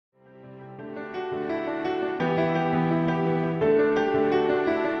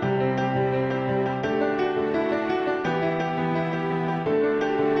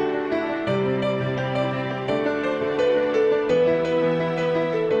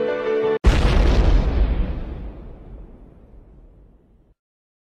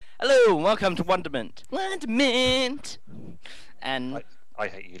and welcome to Wonderment. Wonderment! And I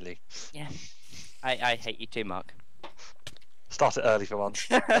hate you, Lee. yeah, I hate you too, Mark. Start it early for once.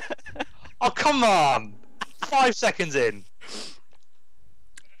 Oh, come on! 5 seconds in.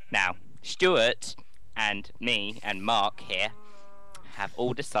 Now, Stuart and me and Mark here have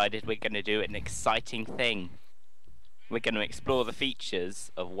all decided we're going to do an exciting thing. We're going to explore the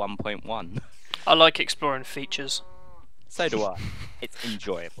features of 1.1. I like exploring features. So do I. It's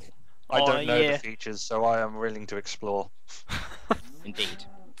enjoyable. I don't know yeah. the features, so I am willing to explore. Indeed.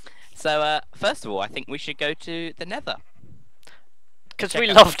 So, first of all, I think we should go to the Nether. Because Check we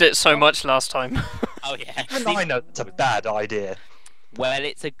out- loved it so much last time. Oh, yeah. And See- I know it's a bad idea. Well,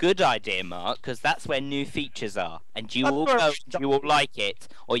 it's a good idea, Mark, because that's where new features are. And you That's will where go, I- you will like it,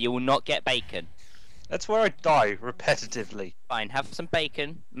 or you will not get bacon. That's where I die repetitively. Fine, have some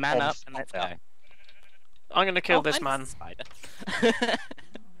bacon, man Oh, up, and let's yeah. go. I'm gonna kill Oh, this thanks, man. Spider.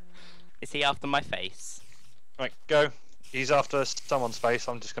 Is he after my face? Right, go. He's after someone's face.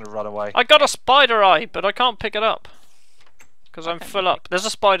 I'm just going to run away. I got a spider eye, but I can't pick it up. Because I'm Okay. full up. There's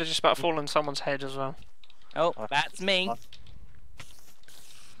a spider just about falling on someone's head as well. Oh, that's me.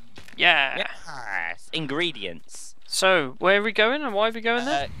 Yeah. Yes. Ingredients. So, where are we going and why are we going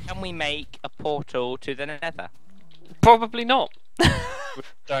there? Can we make a portal to the Nether? Probably not.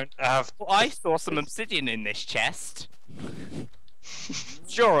 Don't have. Well, I saw some obsidian in this chest.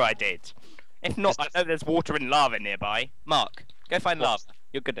 Sure, I did. If not, I know there's water and lava nearby. Mark, go find What? lava.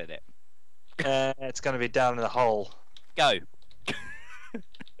 You're good at it. It's going to be down in the hole. Go.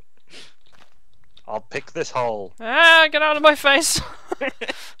 I'll pick this hole. Ah, get out of my face!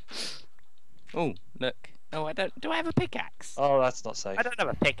 Oh, look. Oh, I don't. Do I have a pickaxe? Oh, that's not safe. I don't have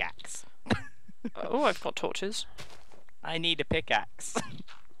a pickaxe. Oh, I've got torches. I need a pickaxe.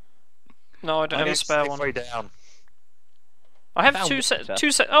 No, I don't I have need a spare one. way down. I have Found two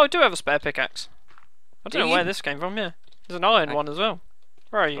water. set. Oh, I do have a spare pickaxe. I Do don't know you? where this came from. Yeah, there's an iron I- one as well.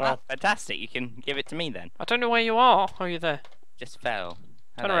 Where are you? Well, Fantastic. You can give it to me then. I don't know where you are. Oh, you're there. Just fell.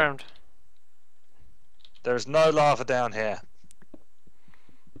 Turn Hello. around. there is no lava down here.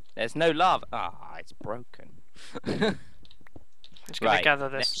 There's no lava. Ah, it's broken. Just gonna Right, gather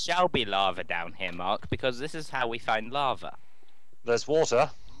there this. shall be lava down here, Mark, because this is how we find lava. There's water.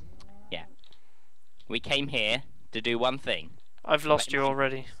 We came here to do one thing. I've lost Wait, you no.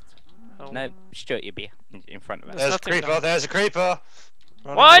 already. Oh. No, Stuart, you'll be in front of us. There's There's a nothing creeper. down- There's a creeper.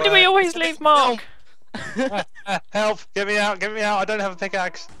 Run Why do away. we always leave Mark? Help! Get me out! Get me out! I don't have a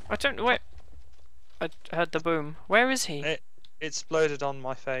pickaxe. I don't know where. I heard the boom. Where is he? It exploded on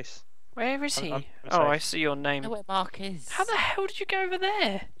my face. Where is he? I'm Oh, safe. I see your I name. know where Mark is. How the hell did you go over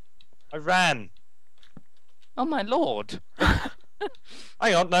there? I ran. Oh my lord.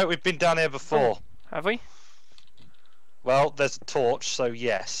 Hang on, no, we've been down here before. Have we? Well, there's a torch, so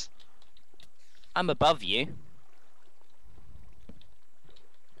yes. I'm above you.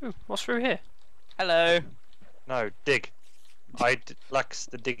 Ooh, what's through here? Hello. No, dig. Lacks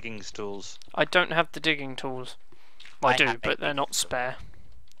the digging tools. I don't have the digging tools. Well, I I do, have but they're not spare.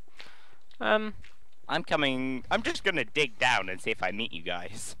 Um, I'm coming. I'm just gonna dig down and see if I meet you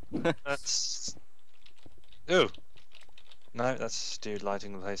guys. That's. Ooh. No, that's dude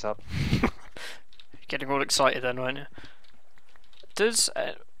lighting the place up. getting all excited then, weren't you? Does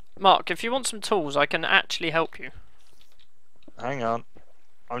Mark, if you want some tools, I can actually help you. Hang on.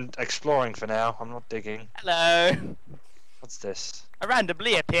 I'm exploring for now. I'm not digging. Hello. What's this? A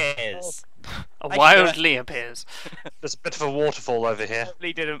randomly appears. A Thank wildly appears. There's a bit of a waterfall over here.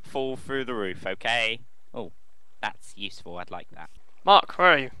 Hopefully didn't fall through the roof. Okay. Oh, that's useful. I'd like that. Mark, where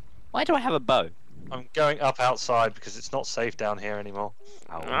are you? Why do I have a bow? I'm going up outside because it's not safe down here anymore.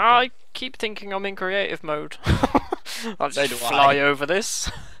 Oh, I keep thinking I'm in creative mode. I'll So just do fly I. over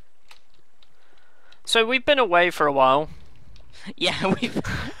this. So we've been away for a while. yeah,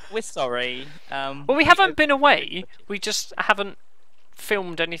 we're sorry. Well, we haven't been away. We just haven't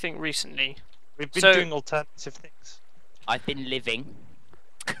filmed anything recently. We've been So- doing alternative things. I've been living.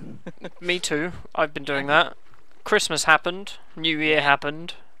 Me too. I've been doing that. Christmas happened. New Year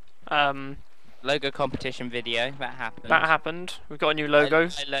happened. Logo competition video that happened. That happened. We've got a new logo.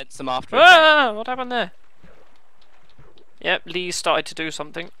 I learned some after. Effects. Ah, what happened there? Yep, Lee started to do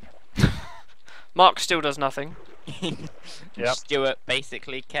something. Mark still does nothing. Yep. Stuart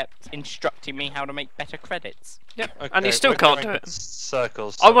basically kept instructing me how to make better credits. Yep, Okay, and he still we're can't going do in it.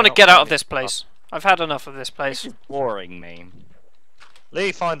 Circles. I so want we're to get not out of finding this place. I've had enough of this place. This is boring me.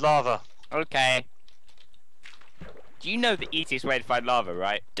 Lee, find lava. Okay. Do you know the easiest way to find lava,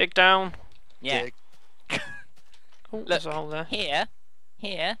 right? Dig down. Yeah. Dig. Oh, there's a hole there.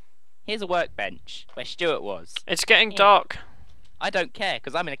 Here's a workbench where Stuart was. It's getting Yeah. dark. I don't care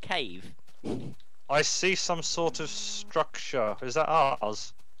because I'm in a cave. I see some sort of structure. Is that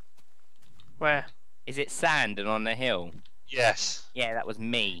ours? Where? Is it sand and on the hill? Yes. Yeah, that was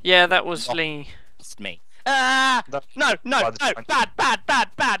me. Yeah, that was Oh. Lee. It's me. Ah! That- No, no, by no! the Bad,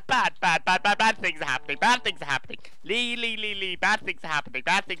 time- bad, bad things are happening. Bad things are happening. Lee. Bad things are happening.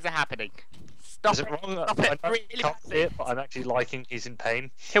 Bad things are happening. Stop Is it wrong that Stop I it. know Really you can't bad see it, things. but I'm actually liking he's in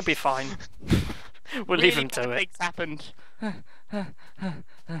pain? He'll be fine. We'll Really leave him bad to it. things happened.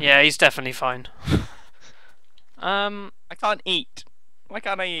 Yeah, he's definitely fine. I can't eat. Why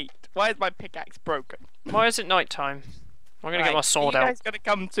can't I eat? Why is my pickaxe broken? Why is it night time? I'm gonna get Right, my sword are you out. guys gonna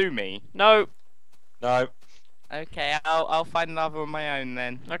come to me? No. No. Okay, I'll find lava on my own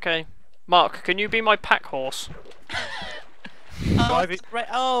then. Okay. Mark, can you be my pack horse? Ivy- Right.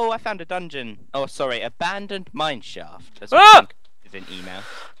 Oh, I found a dungeon. Oh, sorry, abandoned mine shaft. That's Ah! what is an email.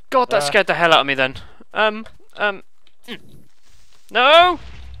 God, that Uh. scared the hell out of me then. No!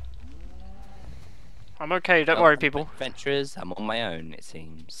 I'm okay, don't worry, people. Adventurers, I'm on my own, it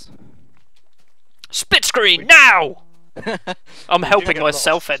seems. Split screen, now! I'm helping get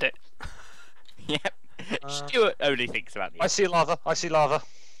myself lost. edit. Yep. Stuart only thinks about the I see lava. I see lava.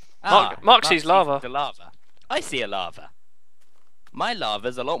 Mark sees lava. The lava. I see a lava. My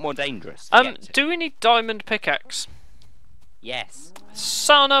lava's a lot more dangerous. to get to. Do we need diamond pickaxe? Yes.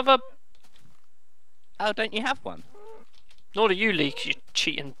 Son of a... Oh, don't you have one? Nor do you, Leak, you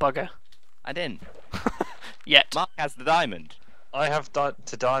cheating bugger. I didn't. Yet. Mark has the diamond. I have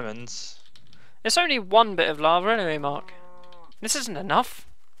to diamonds. It's only one bit of lava anyway, Mark. This isn't enough.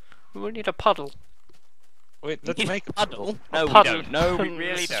 We will need a puddle. Wait, let's You make a puddle. No, we Puddle. don't. No, we This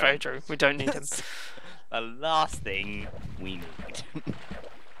really is don't. very true. We don't need him. The last thing we need.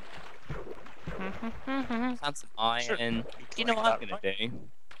 Found some iron. You know what I'm gonna do?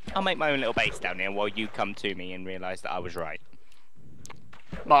 I'll make my own little base down here while you come to me and realise that I was right.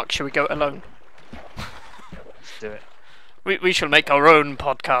 Mark, shall we go it alone? Let's do it. We shall make our own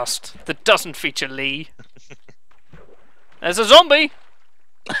podcast that doesn't feature Lee. There's a zombie!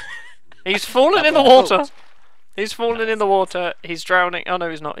 He's fallen in the water! He's fallen in the water. He's drowning. Oh no,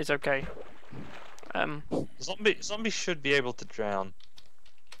 he's not. He's okay. Zombie should be able to drown.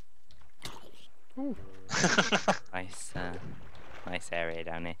 Nice, nice area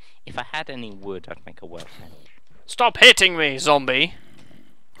down here. If I had any wood, I'd make a workbench. Stop hitting me, zombie!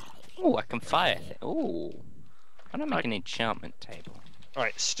 Oh, I can fire it. Oh, why don't I make Like- an enchantment table?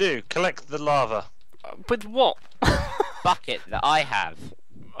 Right, Stu, collect the lava. With what? Bucket that I have.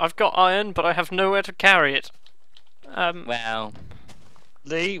 I've got iron, but I have nowhere to carry it. Well,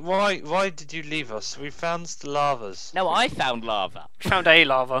 Lee, why did you leave us? We found the lavas. no, I found lava. Found a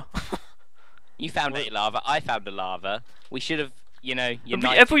lava. You found a lava. I found a lava. We should have, united.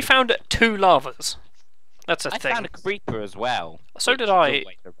 Have we found two lavas? That's a I thing. found a creeper as well. So which did is I. always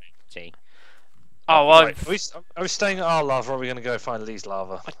a rarity. Oh, Right, are we staying at our lava or are we going to go find Lee's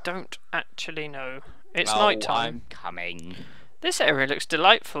lava? I don't actually know. It's Oh, night time. I'm coming. This area looks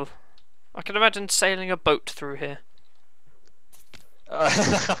delightful. I can imagine sailing a boat through here.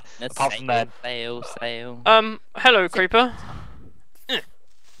 Let's Apart from that. sail. Hello, creeper.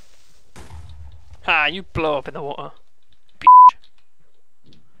 Ah, you blow up in the water.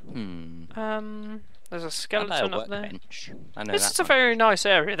 There's a Hello, skeleton up there. workbench. I know This that is a one. very nice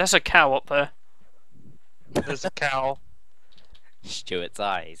area. There's a cow up there. There's a cow. Stuart's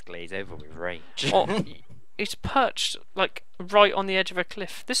eyes glaze over with rage. Oh, he's perched, like, right on the edge of a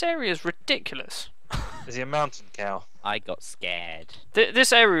cliff. This area is ridiculous. Is he a mountain cow? I got scared.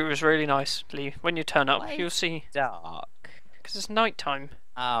 This area was really nice, Lee. When you turn up, Why you'll is see. Dark. Because it's night time.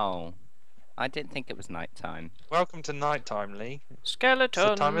 Oh, I didn't think it was night time. Welcome to night time, Lee. It's Skeleton.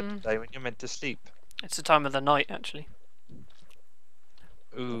 the time of the day when you're meant to sleep. It's the time of the night, actually.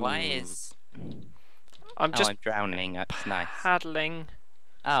 Ooh. Why is? I'm Oh, just I'm drowning. That's nice. paddling.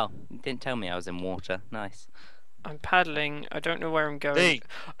 Oh, you didn't tell me I was in water. Nice. I'm paddling. I don't know where I'm going. Lee,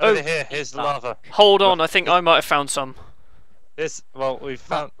 Oh. over here. Here's the lava. Hold on, I think I might have found some. We've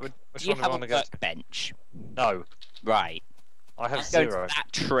found. Which Do you one do we have a want to go? workbench? No, Right. I have Let's go to 0.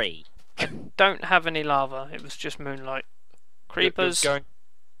 that tree. Don't have any lava. It was just moonlight. Creepers.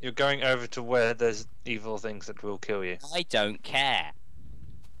 You're going over to where there's evil things that will kill you. I don't care.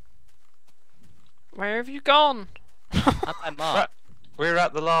 Where have you gone? I'm by Mark. We're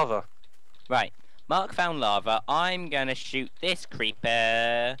at the lava. Right. Mark found lava. I'm gonna shoot this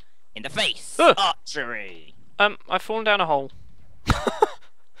creeper in the face. Ugh. Archery. I've fallen down a hole.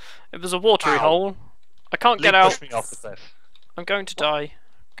 It was a watery Ow. hole. I can't Lee get out. pushed me off the cliff. I'm going to die.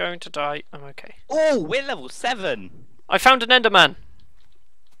 Going to die. I'm okay. Oh, we're level 7. I found an Enderman.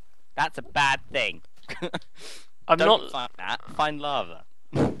 That's a bad thing. I'm Don't not. find that. Find lava.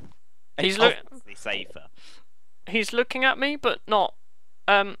 He's It's look. obviously safer. He's looking at me, but not.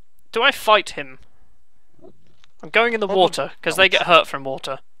 Do I fight him? I'm going in the water because they get hurt from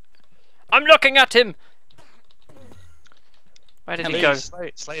water. I'm looking at him. Where did he go?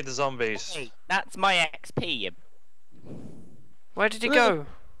 Slay the zombies. Hey, that's my XP. Where did he go?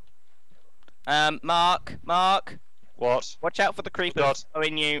 Mark, What? watch out for the creeper God.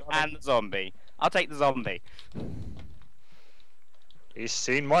 following you and the zombie. I'll take the zombie. He's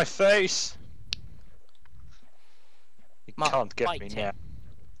seen my face. He Mark, can't get fight me him. now.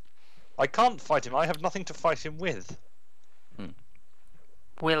 I can't fight him. I have nothing to fight him with.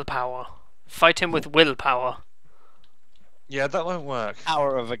 Willpower. Fight him with willpower. Yeah, that won't work.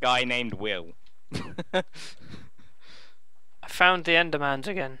 Power of a guy named Will. I found the Endermans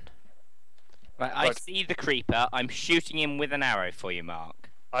again. Right, I Right. see the creeper. I'm shooting him with an arrow for you, Mark.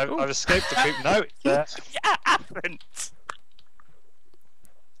 I've escaped the creep. No, it's there. Yeah, happened.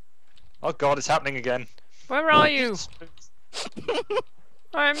 Oh god, it's happening again. Where are you?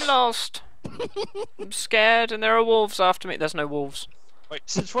 I'm lost. I'm scared, and there are wolves after me. There's no wolves. Wait,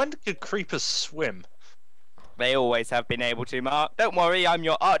 since when did creepers swim? They always have been able to, Mark. Don't worry, I'm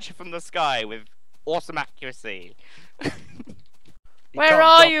your archer from the sky with awesome accuracy. Where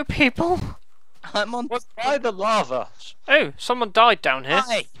are you people? I'm on. What's by the lava? Oh, someone died down here.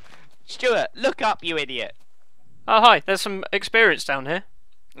 Hi, Stuart. Look up, you idiot. Oh, hi. There's some experience down here.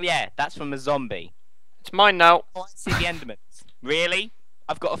 Yeah, that's from a zombie. It's mine now. Oh, I see the Endermans. Really?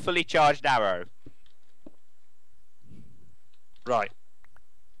 I've got a fully charged arrow. Right.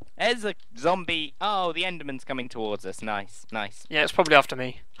 There's a zombie. Oh, the Enderman's coming towards us. Nice, nice. Yeah, it's probably after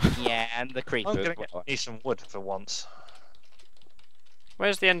me. Yeah, and the creeper. I'm as gonna get well. me some wood for once.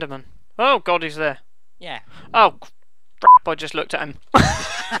 Where's the Enderman? Oh, God, he's there. Yeah. Oh, crap, I just looked at him.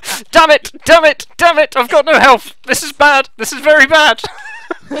 Damn it! Damn it! Damn it! I've got no health! This is bad! This is very bad!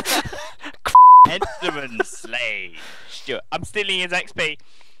 Enderman slay. Stuart, I'm stealing his XP.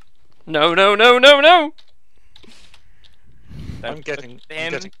 No, no, no, no, no! Don't I'm getting look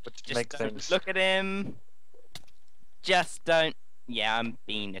at him. wood to Just make don't things. look at him. Just don't. Yeah, I'm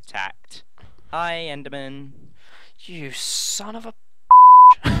being attacked. Hi, Enderman. You son of a...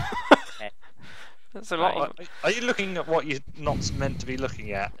 That's a lot of... Are you looking at what you're not meant to be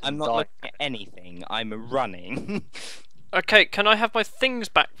looking at? I'm not Like- looking at anything. I'm running. Okay, can I have my things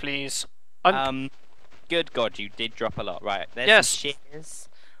back, please? Good God, you did drop a lot. Right, there's Yes. some shears,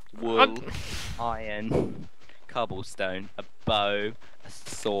 wool, iron, cobblestone, a bow, a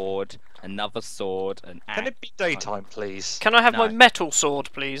sword, another sword, an axe. Can it be daytime, please? Can I have my No. metal sword,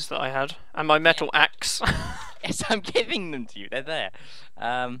 please, that I had? And my metal axe? Yes, I'm giving them to you. They're there.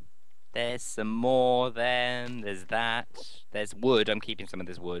 There's some more. Then there's that. There's wood. I'm keeping some of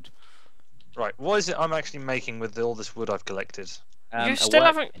this wood. Right, what is it I'm actually making with all this wood I've collected? You A still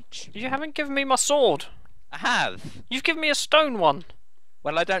haven't- workbench. You haven't given me my sword. I have. You've given me a stone one.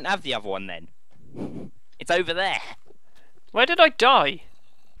 Well, I don't have the other one then. It's over there. Where did I die?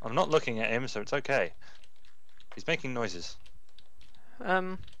 I'm not looking at him, so it's okay. He's making noises.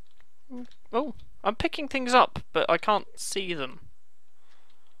 Oh, I'm picking things up, but I can't see them.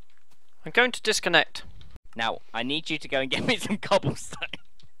 I'm going to disconnect. Now, I need you to go and get me some cobblestone.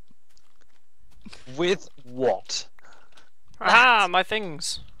 With what? Ah, my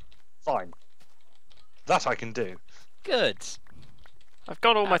things. Fine. That I can do. Good. I've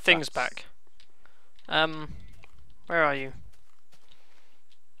got all my That's things us. back. Where are you?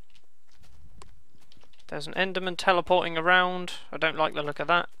 There's an Enderman teleporting around. I don't like the look of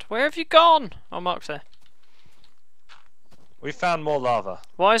that. Where have you gone? Oh, Mark's there. We found more lava.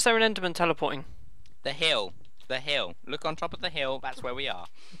 Why is there an Enderman teleporting? The hill. The hill. Look on top of the hill. That's where we are.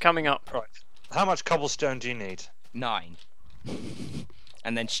 Coming up. Right. How much cobblestone do you need? 9.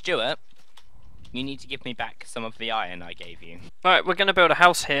 And then Stuart, you need to give me back some of the iron I gave you. Right, we're going to build a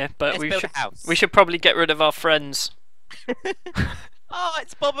house here, but Let's build a house. we should probably get rid of our friends. Oh,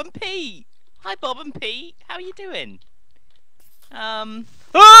 it's Bob and Pete. Hi, Bob and Pete. How are you doing?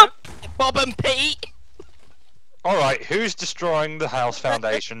 Ah! Bob and Pete. Alright, who's destroying the house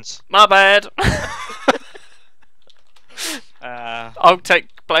foundations? My bad. Uh, I'll take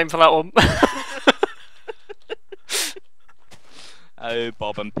blame for that one. oh,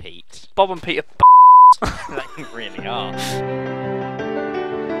 Bob and Pete. Bob and Peter. They really are.